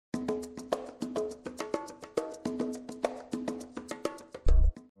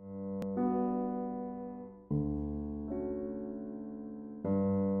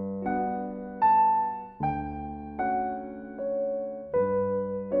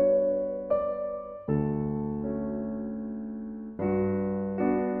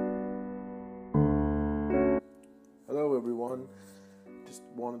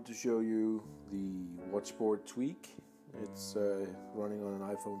wanted to show you the Watchboard tweak. It's running on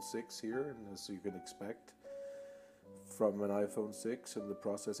an iPhone 6 here, and as you can expect from an iPhone 6 and the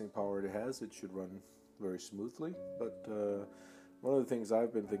processing power it has, it should run very smoothly. But one of the things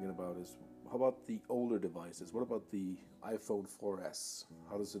I've been thinking about is, how about the older devices? What about the iPhone 4S?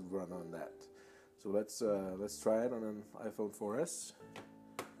 How does it run on that? So let's try it on an iPhone 4S.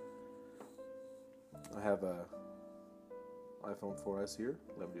 I have a iPhone 4S here.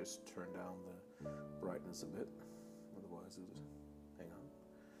 Let me just turn down the brightness a bit, otherwise it'll just hang on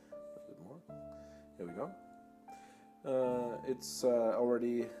a bit more. Here we go. It's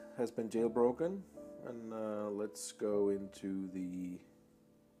already has been jailbroken, and let's go into the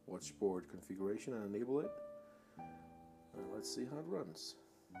Watchboard configuration and enable it. Let's see how it runs.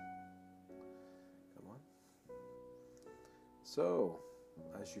 Come on. So,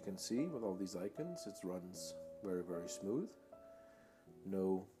 as you can see with all these icons, it runs very smooth.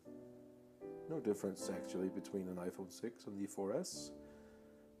 No difference actually between an iPhone 6 and the 4S.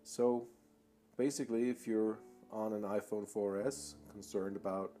 So basically, if you're on an iPhone 4S concerned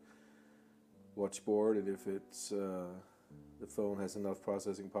about Watchboard and if it's the phone has enough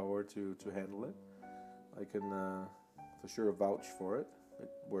processing power to handle it, I can for sure vouch for it. It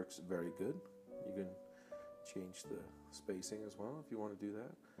works very good. You can change the spacing as well if you want to do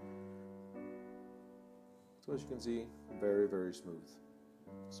that. So as you can see, very smooth.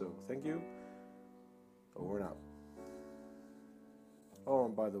 So thank you. Over and out. Oh,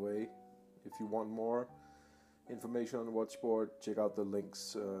 and by the way, if you want more information on Watchboard, check out the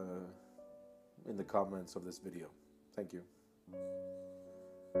links in the comments of this video. Thank you.